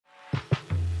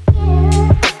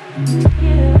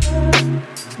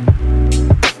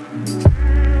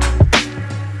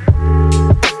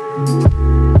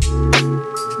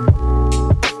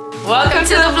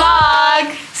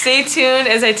tuned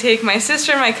as I take my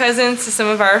sister and my cousins to some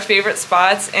of our favorite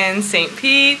spots in St.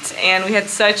 Pete, and we had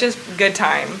such a good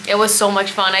time. It was so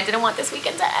much fun. I didn't want this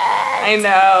weekend to end. I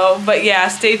know, but yeah,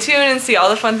 stay tuned and see all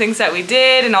the fun things that we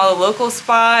did and all the local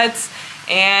spots,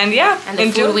 and yeah. And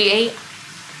the food we ate.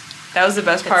 That was the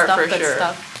best part for sure.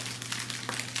 Stuff.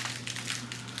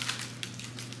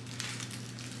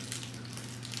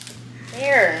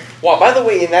 There. Wow, by the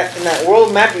way, in that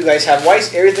world map you guys have, why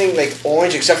is everything like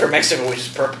orange except for Mexico, which is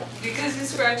purple? Because you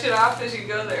scratch it off as you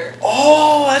go there.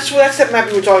 Oh, that's that map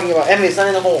we were talking about. Emily, it's not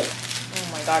in the hole. Oh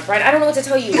my god, Brian, I don't know what to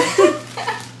tell you.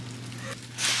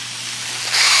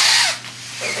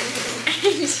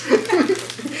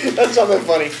 That's something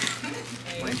funny.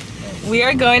 We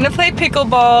are going to play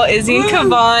pickleball. Izzy and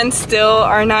Kavan still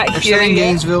are not here still in yet.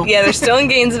 Gainesville. Yeah, they're still in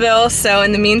Gainesville. So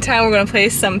in the meantime, we're going to play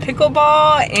some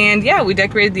pickleball. And yeah, we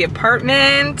decorated the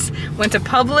apartment, went to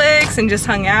Publix, and just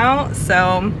hung out. So,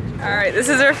 all right, this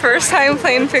is our first time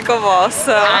playing pickleball.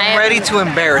 So I'm ready to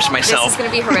embarrass myself. This is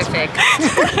going to be horrific.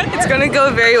 It's going to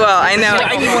go very well. I know.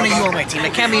 I need one of you on my team.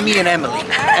 It can't be me and Emily.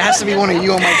 It has to be one of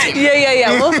you on my team.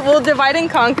 Yeah. We'll divide and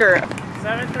conquer.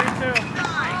 7-3-2.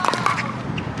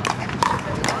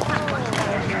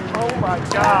 Oh my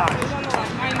god.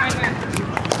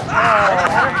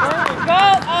 Go!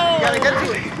 Oh! You gotta get to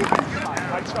it.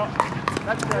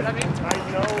 That's good. I mean, I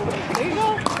know. There you go.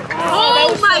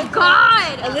 Oh my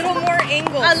god! A little more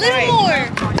angle. A little more.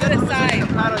 To the side.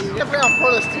 You gotta play on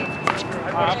Portland's team.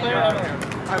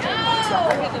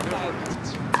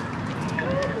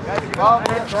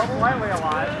 Slightly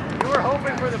alive. You were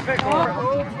hoping for the pick.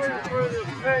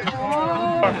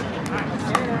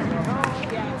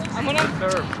 I'm gonna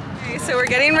serve. Okay, so we're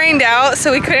getting rained out,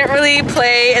 so we couldn't really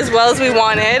play as well as we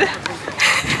wanted.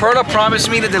 Perla promised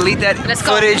me to delete that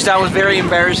footage. That was very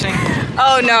embarrassing.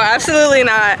 Oh no, absolutely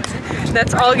not.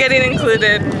 That's all getting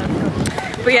included.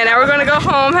 But yeah, now we're gonna go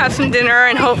home, have some dinner,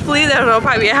 and hopefully the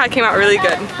ropa vieja came out really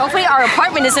good. Hopefully our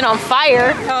apartment isn't on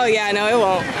fire. Oh yeah, no it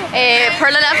won't.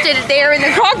 Perla left it there in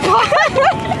the crock pot.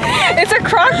 It's a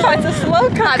crock pot, it's a slow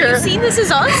cooker. Have you seen This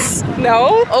Is Us?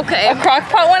 No. Okay. A crock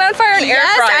pot went on fire, an air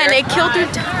fryer. Yes, and it killed her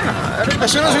dad.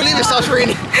 As soon as we leave, it stops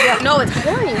raining. No, it's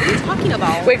pouring. What are you talking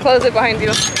about? Wait, close it behind you.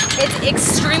 It's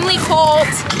extremely cold.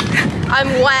 I'm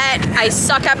wet. I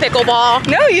suck at pickleball.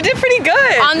 No, you did pretty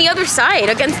good. On the other side,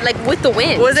 against with the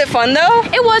wind. Was it fun though?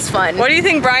 It was fun. What do you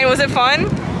think, Brian? Was it fun?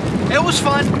 It was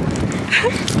fun.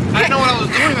 I didn't know what I was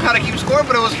doing or how to keep score,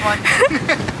 but it was fun.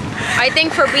 I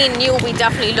think for being new, we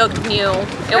definitely looked new.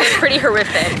 It was pretty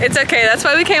horrific. It's okay. That's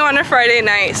why we came on a Friday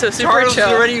night, so super Charles chill.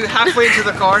 is already halfway into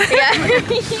the car. Yeah.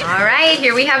 All right,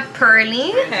 here we have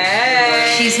Pearly.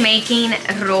 Hey. She's making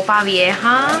ropa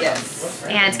vieja. Yes.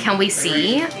 And can we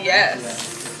see? Yes.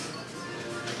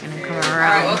 Gonna come All right,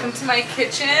 around. welcome to my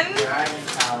kitchen.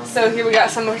 So here we got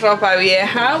some ropa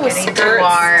vieja with Getting to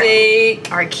skirt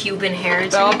steak, our Cuban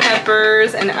heritage. bell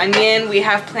peppers, and onion. We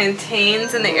have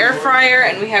plantains in the air fryer,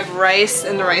 and we have rice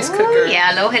in the rice cooker.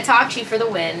 Yeah, low Hitachi for the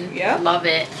win. Yeah. Love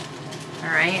it. All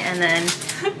right, and then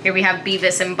here we have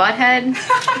Beavis and Butthead.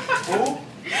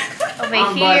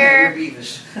 Over here,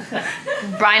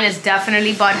 Brian is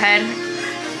definitely Butthead,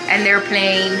 and they're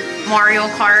playing Mario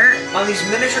Kart On these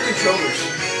miniature controllers,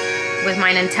 with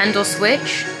my Nintendo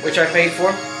Switch. which I paid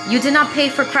for. You did not pay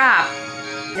for crap.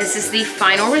 This is the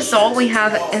final result. We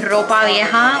have ropa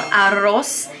vieja,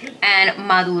 arroz, and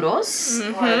maduros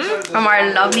from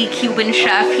our lovely Cuban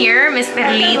chef here, Miss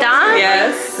Perlita.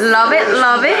 Yes. Love it,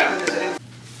 love it.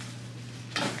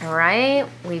 All right,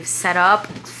 we've set up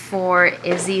for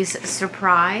Izzy's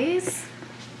surprise.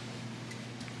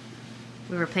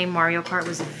 We were playing Mario Kart. It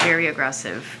was very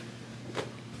aggressive.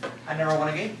 I never won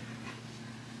a game.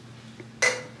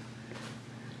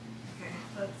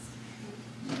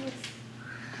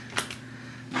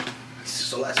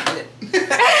 So last minute.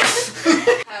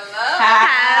 Hello.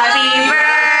 Happy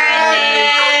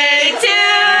birthday to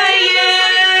you.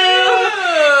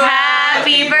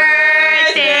 Happy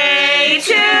birthday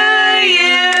to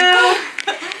you.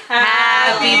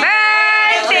 Happy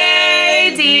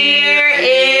birthday, dear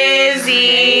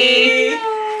Izzy.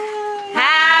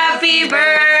 Happy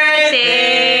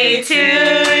birthday to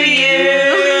you.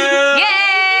 Yay!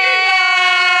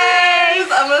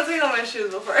 I'm gonna take off my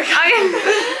shoes before I go. Okay.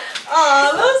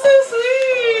 Oh, that's so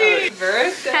sweet.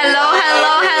 Birthday. Hello,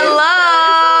 hello, hello.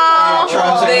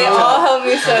 They all help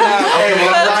me shut up.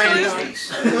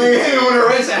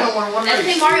 Let's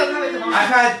play Mario Kart with the mom. I've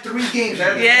had 3 games.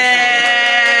 Yay!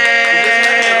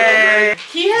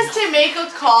 He has to make a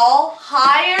call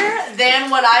higher than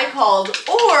what I called,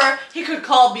 or he could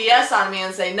call BS on me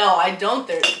and say, no, I don't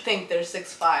think there's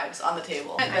 6 5s on the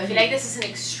table. I feel like this is an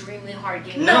extremely hard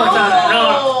game. No, it's not.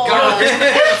 No.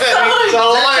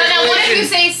 So then what if you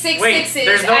say 6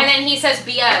 6s and then he says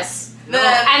BS?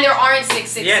 And there aren't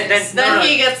 6 6s. Yeah, then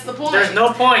he gets the point. There's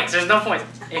no points. There's no points.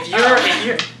 If you're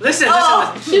listen.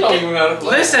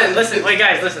 Wait,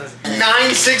 guys, listen. 9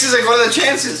 6s. Like, what are the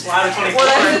chances? Well, out of 24. Well,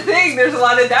 that's the thing. There's a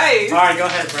lot of dice. All right, go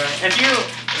ahead, bro.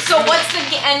 So what's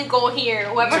the end goal here?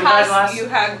 Whoever has you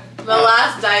have the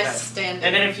last dice standing.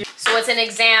 And then if you. So it's an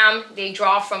exam. They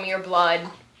draw from your blood.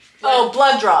 Oh,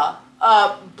 blood draw.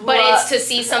 But it's to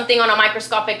see something on a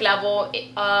microscopic level.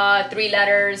 3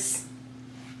 letters.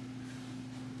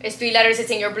 It's 3 letters.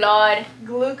 It's in your blood.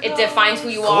 Glucose. It defines who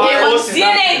you are.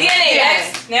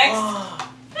 DNA. Next.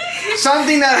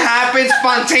 Something that happens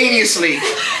spontaneously.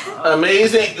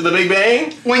 Amazing. The Big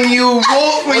Bang. When you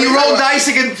roll dice,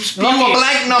 it can spew a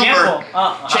blank number.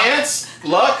 Chance.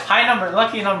 Luck. High number.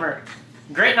 Lucky number.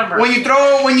 Great number. When you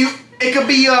throw, it could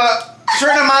be a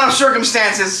certain amount of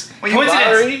circumstances. When you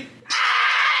Lottery.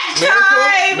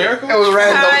 Miracle. It was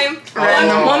random.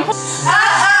 Random. 1 point.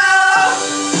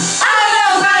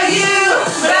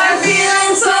 But I'm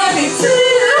feeling sorry too.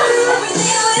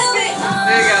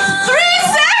 There you go. 3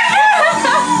 seconds!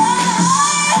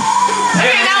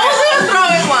 Okay, now we'll do a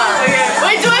throwing one. Okay.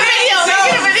 Wait, do a video.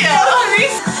 Make it a video. 3,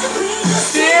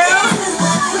 2.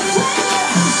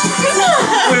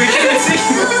 Wait, we can't see.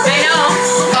 I know.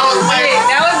 Oh, Wait,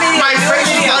 that was video. my face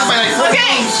was done by like 4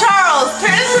 Okay, Charles,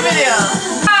 turn this to video.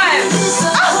 5.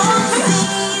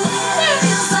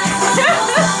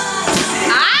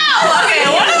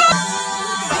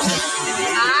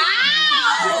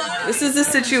 This is the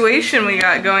situation we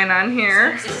got going on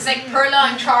here. This is like Perla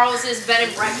and Charles's bed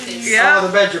and breakfast. Yeah. Oh,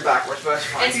 the beds are backwards, but that's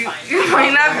fine. It's fine. You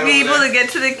might not be able to get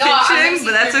to the kitchen,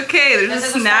 but that's okay. There's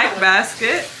a snack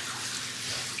basket.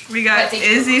 We got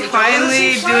Izzy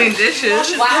finally doing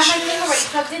dishes. Why have my thing already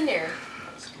plugged in there?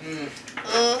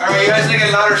 Alright, you guys need to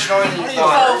get louder snowing than you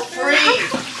thought. So free.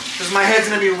 Because my head's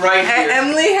gonna be right here.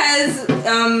 Emily has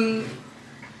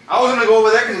I was gonna go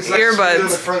over there because it's like earbuds. a little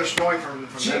bit further snowing from them.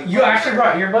 You actually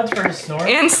brought earbuds for his snore?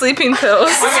 and sleeping pills.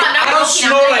 I don't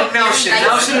snore like Nelson.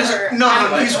 Nelson is no,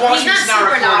 he's watching this now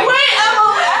recording. Wait,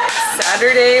 Emily.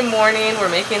 Saturday morning,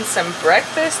 we're making some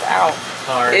breakfast out.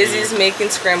 Izzy's making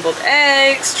scrambled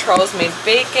eggs, Charles made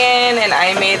bacon, and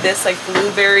I made this like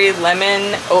blueberry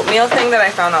lemon oatmeal thing that I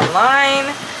found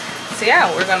online. So yeah,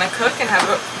 we're gonna cook and have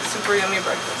a super yummy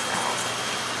breakfast.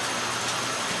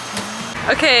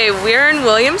 Okay, we're in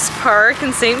Williams Park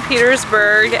in St.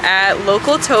 Petersburg at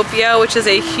Localtopia, which is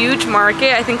a huge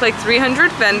market, I think like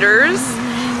 300 vendors.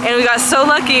 And we got so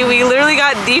lucky, we literally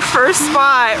got the first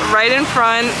spot right in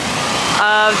front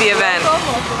of the event.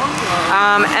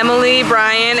 Emily,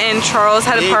 Brian, and Charles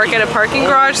had to park at a parking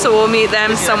garage, so we'll meet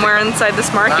them somewhere inside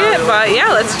this market. But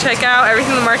yeah, let's check out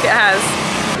everything the market has.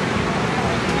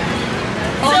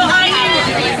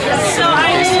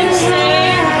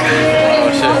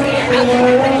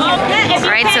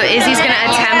 Alright, so Izzy's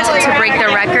gonna attempt to break the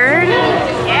record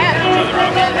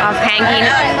of hanging.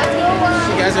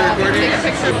 You guys are recording?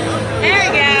 There we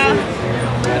go.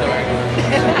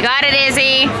 You got it,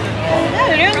 Izzy.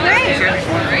 You're doing great.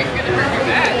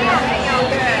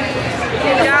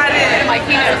 You got it.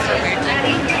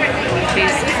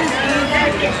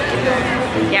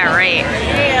 Yeah, right.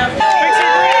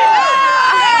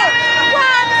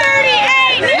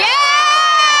 138! Yeah!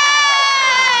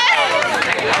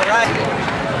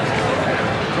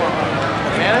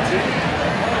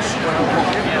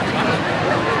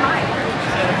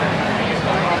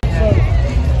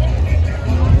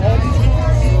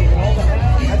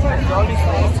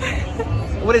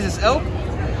 What is this, elk?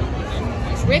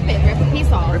 Just rip it. Rip a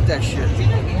piece off. Rip that shit.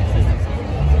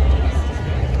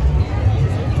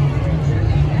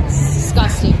 It's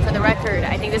disgusting. For the record,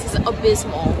 I think this is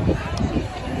abysmal.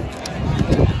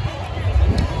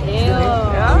 Ew.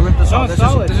 Yeah? Rip this off. This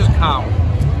is cow.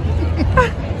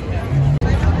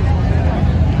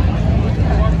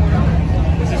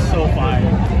 This is so fire.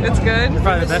 It's good. It's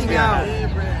probably the best we have.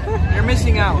 You're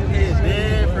missing out. It is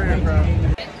different, bro.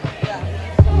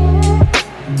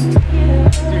 Dude,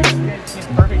 it's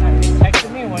perfect time. He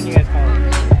texted me when you guys called.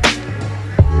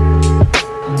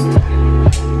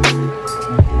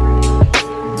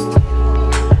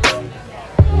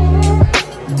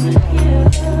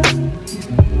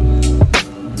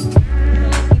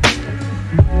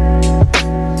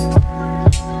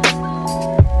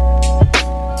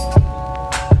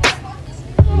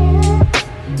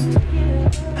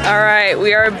 All right,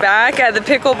 we are back at the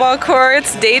pickleball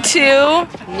courts, day 2.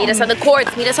 Meet us on the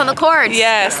courts. Meet us on the courts.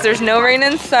 Yes, there's no rain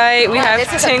in sight. We have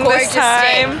this is a ting gorgeous this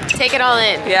time. day. Take it all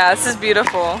in. Yeah, this is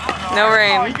beautiful. No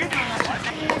rain.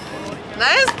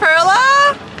 Nice,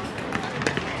 Perla.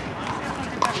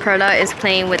 Perla is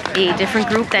playing with a different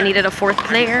group that needed a 4th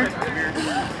player.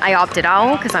 I opted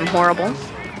out because I'm horrible.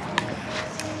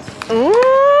 Ooh,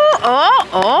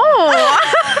 oh.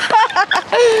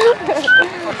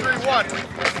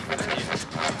 3-1.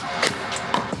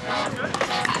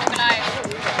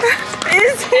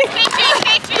 Is he?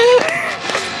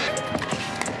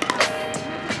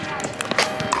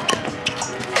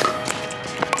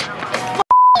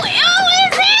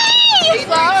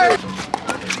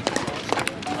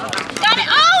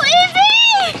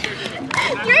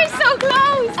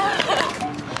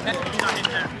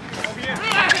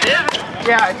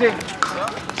 Yeah, I did.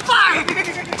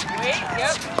 Wait,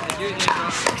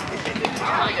 yep.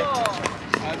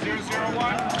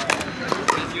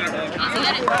 0-0-1.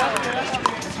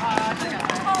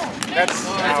 That's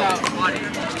out.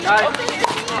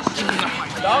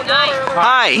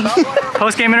 Hi.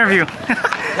 Post-game interview.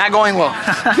 Not going well.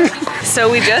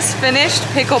 So we just finished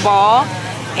pickleball,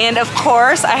 and of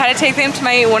course I had to take them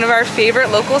to one of our favorite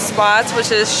local spots,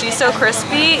 which is Shiso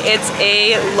Crispy. It's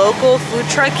a local food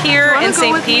truck here in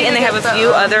St. Pete, and they have a few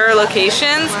other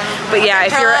locations. But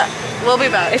yeah, We'll be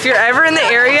back. if you're ever in the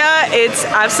area, it's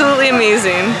absolutely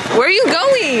amazing. Where are you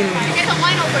going?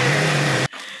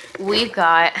 We've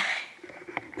got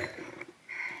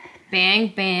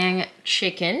Bang Bang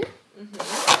chicken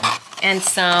and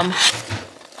some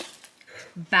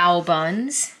bao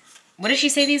buns. What did she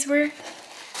say these were?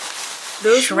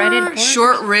 Those Shredded were pork?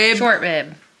 short rib Short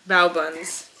rib. bao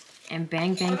buns. And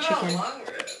Bang Bang chicken.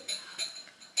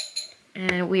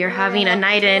 And we are having a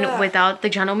night in without the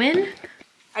gentleman.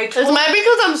 This might be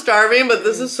because I'm starving, but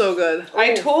this is so good.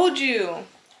 I told you.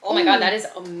 Oh my god, that is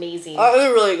amazing. That was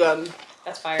really good.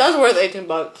 That's fire. That's worth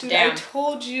 $18. Dude, Damn. I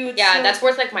told you. It's Yeah, so- that's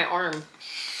worth like my arm.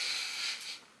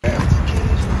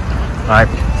 Alright,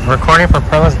 recording for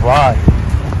Perla's vlog.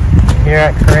 Here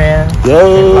at Korean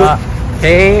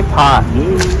K-pop.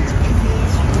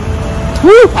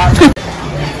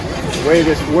 The way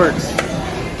this works.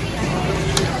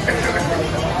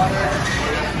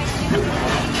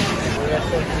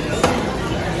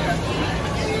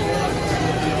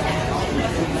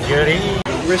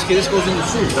 Risky, this goes in the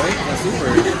soup, right? The soup or...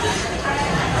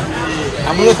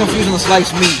 I'm a little confused on the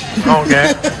sliced meat.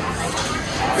 Okay.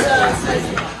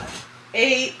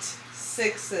 8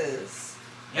 6s.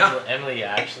 Yeah. Emily,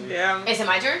 actually. Yeah. Is it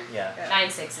my turn? Yeah. 9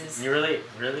 6s. You really?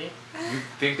 You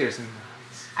think there's...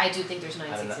 I do think there's 9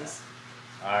 I don't know. 6s.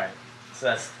 Alright. So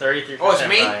that's 33%. Oh, it's me?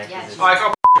 Brian, 'cause Yeah, it's- Oh, I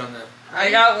got on that.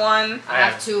 I got one. I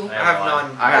have 2. I have one.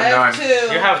 none. I have none.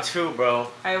 2. You have 2, bro.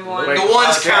 I have one. The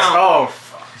ones Okay. count. Oh,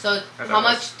 fuck. So how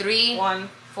much? 3, One.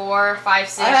 4, 5,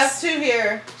 6. I have 2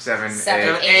 here. 7,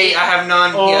 7, 8. 8, I have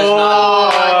none. He has Oh,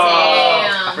 none. I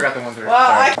damn. forgot the ones that are.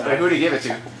 Well, Sorry. Wait, who did you give it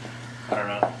to? I don't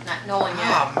know. No one yet.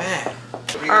 Oh, man.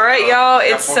 Alright, y'all,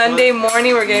 it's Sunday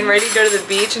morning. We're getting ready to go to the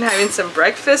beach and having some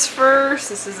breakfast first.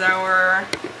 This is our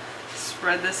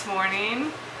spread this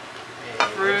morning.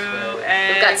 Fruit,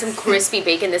 eggs. We've got some crispy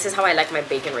bacon. This is how I like my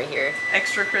bacon right here.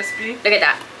 Extra crispy. Look at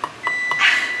that.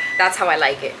 That's how I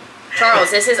like it. Charles,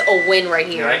 this is a win right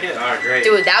You here. like it? Alright, great.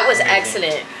 Dude, that was Amazing.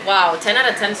 excellent. Wow, 10 out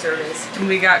of 10 service. And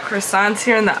we got croissants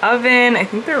here in the oven. I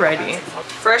think they're ready.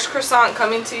 Fresh croissant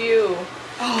coming to you.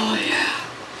 oh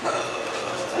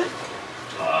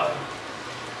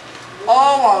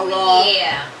my god.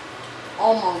 Yeah.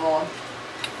 Oh my god.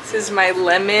 This is my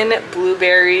lemon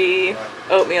blueberry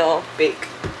oatmeal bake.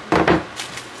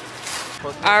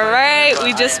 Alright,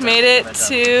 we just made it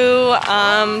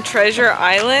to Treasure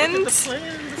Island.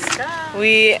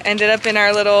 We ended up in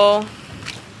our little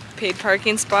paid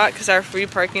parking spot because our free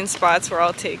parking spots were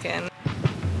all taken.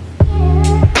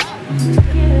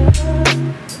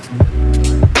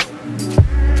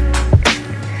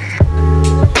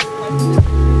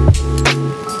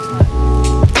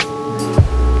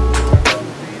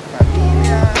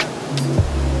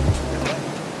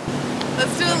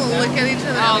 Let's do a look at each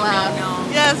other and laugh. No.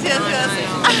 Yes, yes, No, yes. no,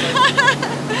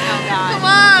 Oh god. Come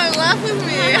on, laugh with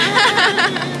me.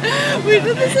 We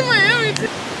did this in Miami too.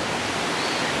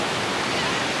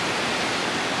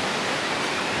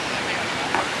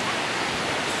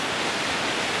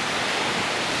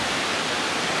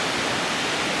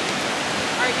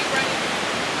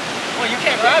 Well, you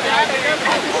can't grab it.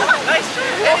 Nice try.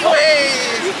 Anyways.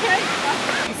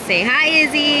 Say hi,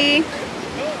 Izzy.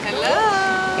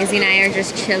 Hello. Izzy and I are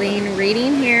just chilling,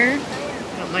 reading here.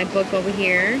 Got my book over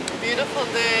here. Beautiful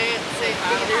day at St.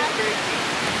 Petersburg.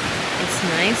 It's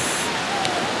nice.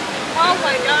 Oh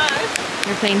my gosh.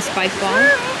 We're playing spike ball.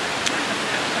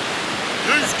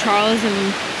 It's Charles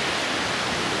and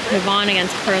Yvonne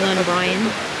against Perla and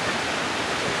Brian.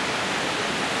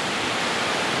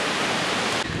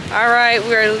 All right,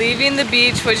 we're leaving the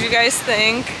beach. What do you guys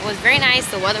think? It was very nice.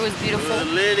 The weather was beautiful.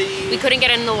 We couldn't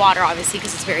get in the water, obviously,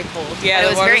 because it's very cold. Yeah,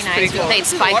 but it was very nice. We played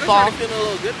spike ball,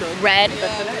 red.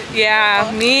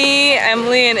 Yeah, me,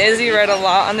 Emily, and Izzy read a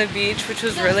lot on the beach, which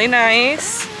was really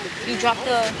nice. You dropped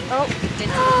the...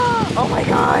 Oh my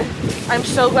god. I'm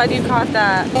so glad you caught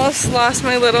that. Almost lost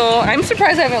my little... I'm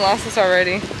surprised I haven't lost this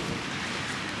already.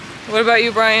 What about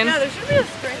you, Brian? Yeah, there should be a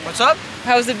string. What's up?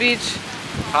 How's the beach?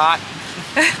 Hot.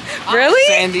 Really?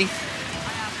 Sandy.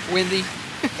 Windy.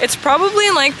 It's probably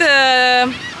in like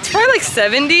the... It's probably like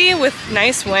 70 with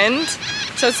nice wind.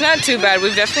 So it's not too bad.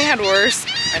 We've definitely had worse.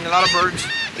 And a lot of birds.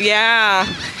 Yeah.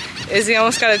 Izzy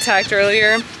almost got attacked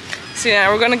earlier. So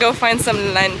yeah, we're gonna go find some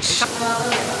lunch.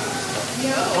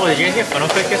 Oh, did you guys get funnel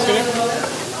cake yesterday?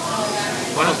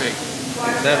 Funnel cake?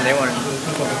 They wanted.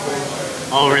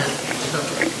 Oh, really?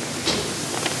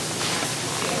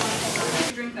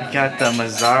 We got the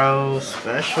Mazzaro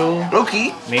special.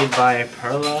 Loki. Made by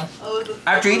Perla.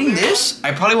 After eating this,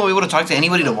 I probably won't be able to talk to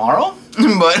anybody tomorrow.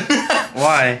 But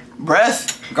Why?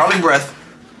 breath. Garlic breath.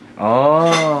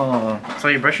 Oh, so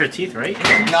you brush your teeth, right?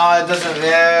 No, it doesn't.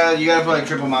 Yeah, you gotta put like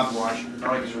triple mouthwash.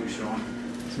 Garlic is really strong.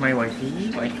 It's my wifey.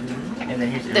 And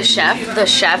then here's The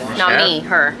chef, not me,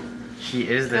 her. She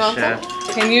is the chef.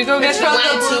 Can you go get We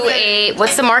went to a,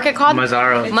 what's the market called?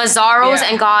 Mazzaro. Mazzaro's, Yeah.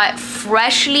 and got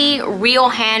freshly, real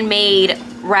handmade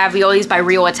raviolis by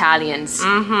real Italians.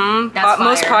 Mm-hmm. That's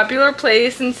Most fire. popular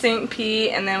place in St. Pete,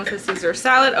 and then with a Caesar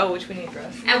salad. Oh, which we need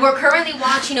dress. And we're currently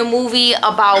watching a movie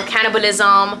about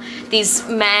cannibalism. These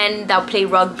men that play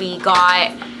rugby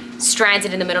got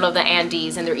stranded in the middle of the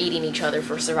Andes, and they're eating each other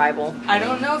for survival. I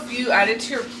don't know if you added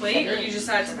to your plate or you just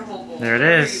added to the whole bowl. There it What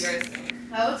do is. you guys think?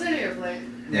 What's in your plate?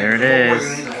 There it is.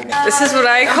 This is what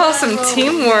I call some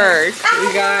teamwork.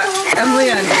 We got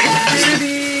Emily on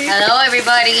duty. Hello,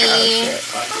 everybody.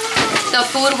 The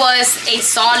food was a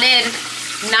solid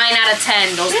 9 out of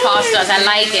 10. Those pastas, I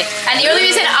like it. And the only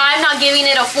reason I'm not giving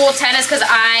it a full 10 is because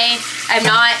I am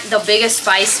not the biggest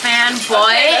spice fan,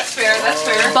 but Okay, that's fair, that's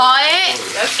fair. but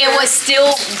That's it fair. was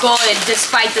still good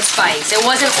despite the spice. It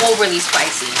wasn't overly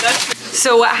spicy.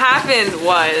 So what happened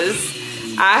was,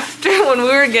 after when we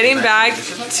were getting back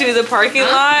to the parking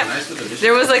lot,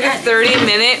 there was like a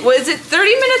 30-minute, was it 30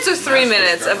 minutes or 3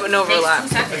 minutes of an overlap?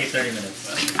 Okay, 30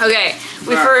 minutes. Okay,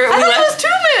 we I thought it left. was 2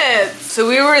 minutes. So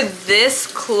we were this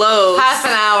close Half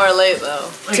an hour late though.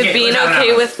 to being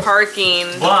okay with parking,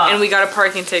 But- and we got a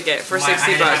parking ticket for Why, I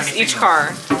 60 didn't have bucks anything each else.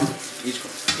 car. Each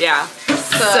one. Yeah.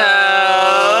 So,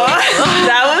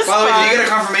 That was By the way, did you fun. get a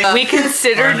confirmation? We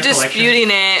considered the collection. disputing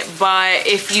it, but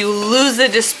if you lose the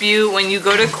dispute when you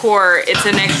go to court, it's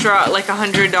an extra like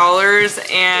 $100,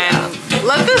 and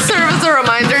let this serve as a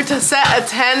reminder to set a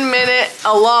 10-minute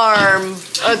alarm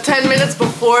 10 minutes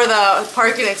before the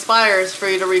parking expires for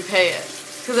you to repay it.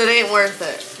 Because it ain't worth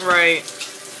it. right.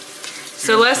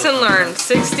 So lesson learned,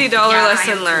 $60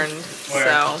 lesson learned. Where?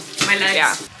 So My legs.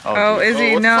 yeah. Oh,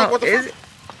 Izzy, no, Izzy.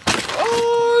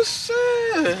 Oh,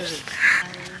 shit.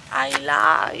 I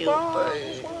love you.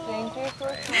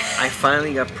 I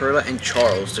finally got Perla and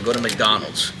Charles to go to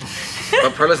McDonald's.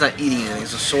 But Perla's not eating anything,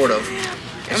 so sort of.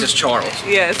 It's just Charles.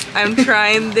 Yes, I'm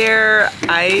trying their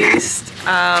iced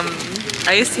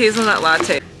hazelnut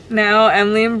latte. Now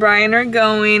Emily and Brian are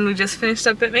going. We just finished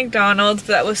up at McDonald's, but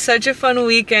that was such a fun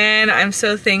weekend. I'm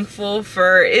so thankful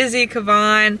for Izzy,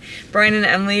 Kavan, Brian, and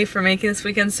Emily for making this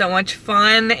weekend so much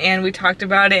fun, and we talked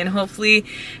about it, and hopefully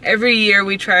every year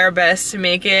we try our best to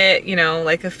make it, you know,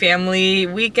 like a family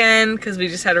weekend, because we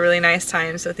just had a really nice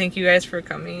time. So thank you guys for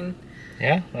coming.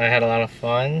 Yeah, I had a lot of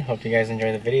fun. Hope you guys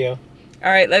enjoyed the video.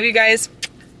 All right, love you guys.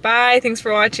 Bye. Thanks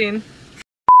for watching.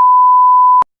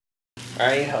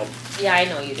 I need help. Yeah, I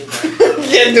know you do.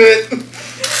 Can't do it.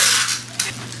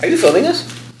 Are you filming us?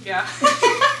 Yeah.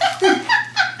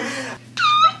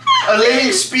 A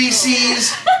living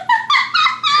species.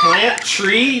 Plant,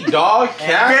 tree, dog,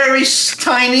 cat, Very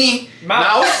tiny.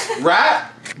 mouse,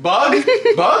 rat, bug.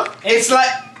 It's like.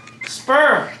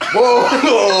 Sperm!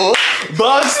 Whoa.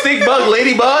 Bug, stick bug,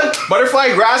 ladybug,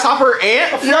 butterfly, grasshopper,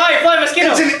 ant. Fly mosquito!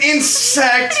 It's an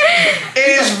insect.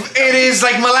 It is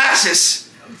like molasses.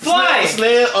 Fly!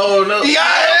 Snail. Oh no. You got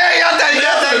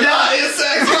that. Not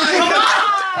insects.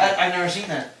 I've never seen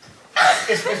that.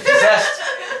 It's possessed.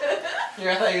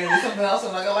 Here, I thought you were gonna do something else.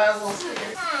 I'm like a last little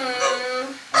sticker.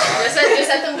 Just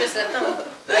let them.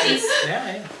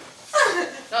 Yeah.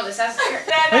 No, this has.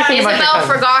 Isabel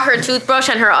forgot her toothbrush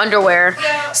and her underwear,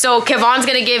 so Kevon's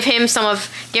gonna give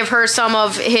her some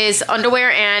of his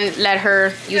underwear and let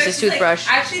her use his toothbrush.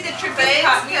 Like, actually, the trick that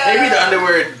caught me. Maybe the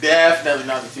underwear, definitely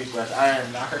not the toothbrush. I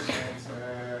am not her transfer.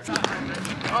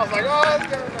 I was like, oh, it's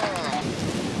gonna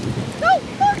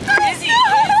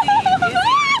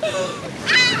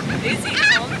Izzy,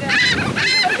 calm down.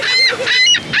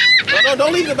 No,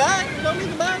 don't leave the bag. Don't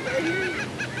leave the bag right here.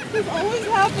 This always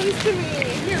happens to me.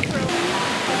 Here, bro.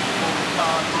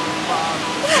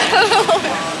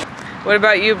 What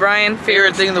about you, Brian?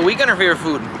 Favorite thing of the weekend or favorite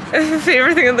food?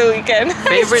 Favorite thing of the weekend.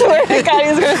 Favorite? I swear to God, he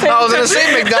was gonna say I was gonna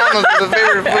say McDonald's was the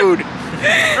favorite food.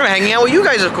 We're hanging out with you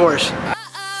guys, of course.